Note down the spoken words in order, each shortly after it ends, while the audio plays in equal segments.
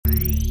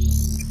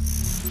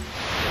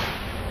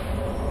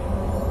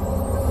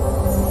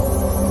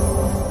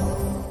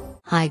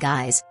Hi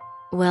guys.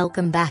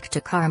 Welcome back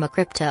to Karma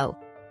Crypto.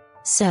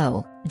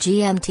 So,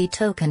 GMT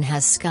token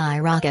has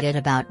skyrocketed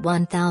about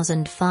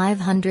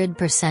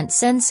 1,500%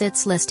 since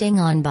its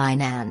listing on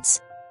Binance.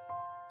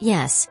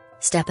 Yes,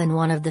 Stepn,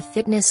 one of the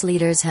fitness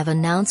leaders, have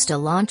announced a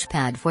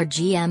launchpad for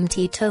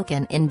GMT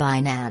token in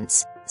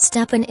Binance.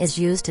 Stepn is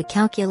used to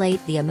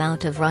calculate the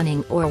amount of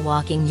running or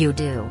walking you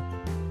do.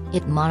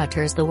 It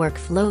monitors the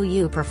workflow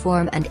you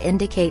perform and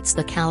indicates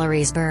the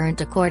calories burnt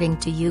according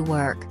to your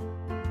work.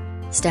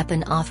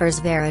 Stepn offers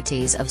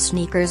varieties of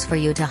sneakers for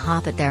you to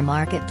hop at their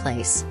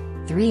marketplace.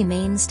 3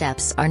 main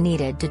steps are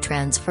needed to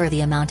transfer the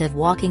amount of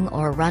walking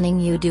or running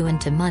you do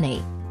into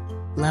money.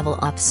 Level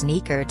up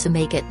sneaker to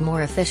make it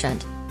more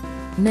efficient.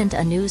 Mint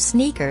a new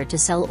sneaker to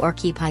sell or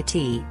keep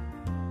it.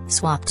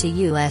 Swap to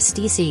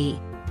USDC.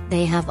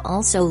 They have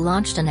also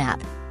launched an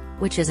app,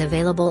 which is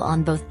available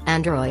on both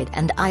Android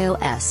and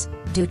iOS.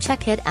 Do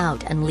check it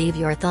out and leave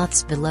your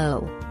thoughts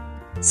below.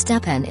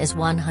 Stepn is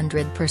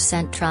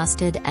 100%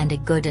 trusted and a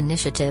good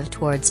initiative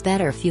towards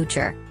better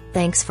future.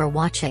 Thanks for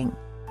watching.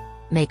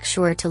 Make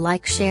sure to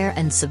like, share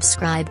and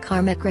subscribe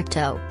Karma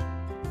Crypto.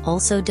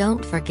 Also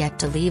don't forget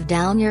to leave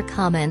down your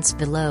comments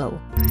below.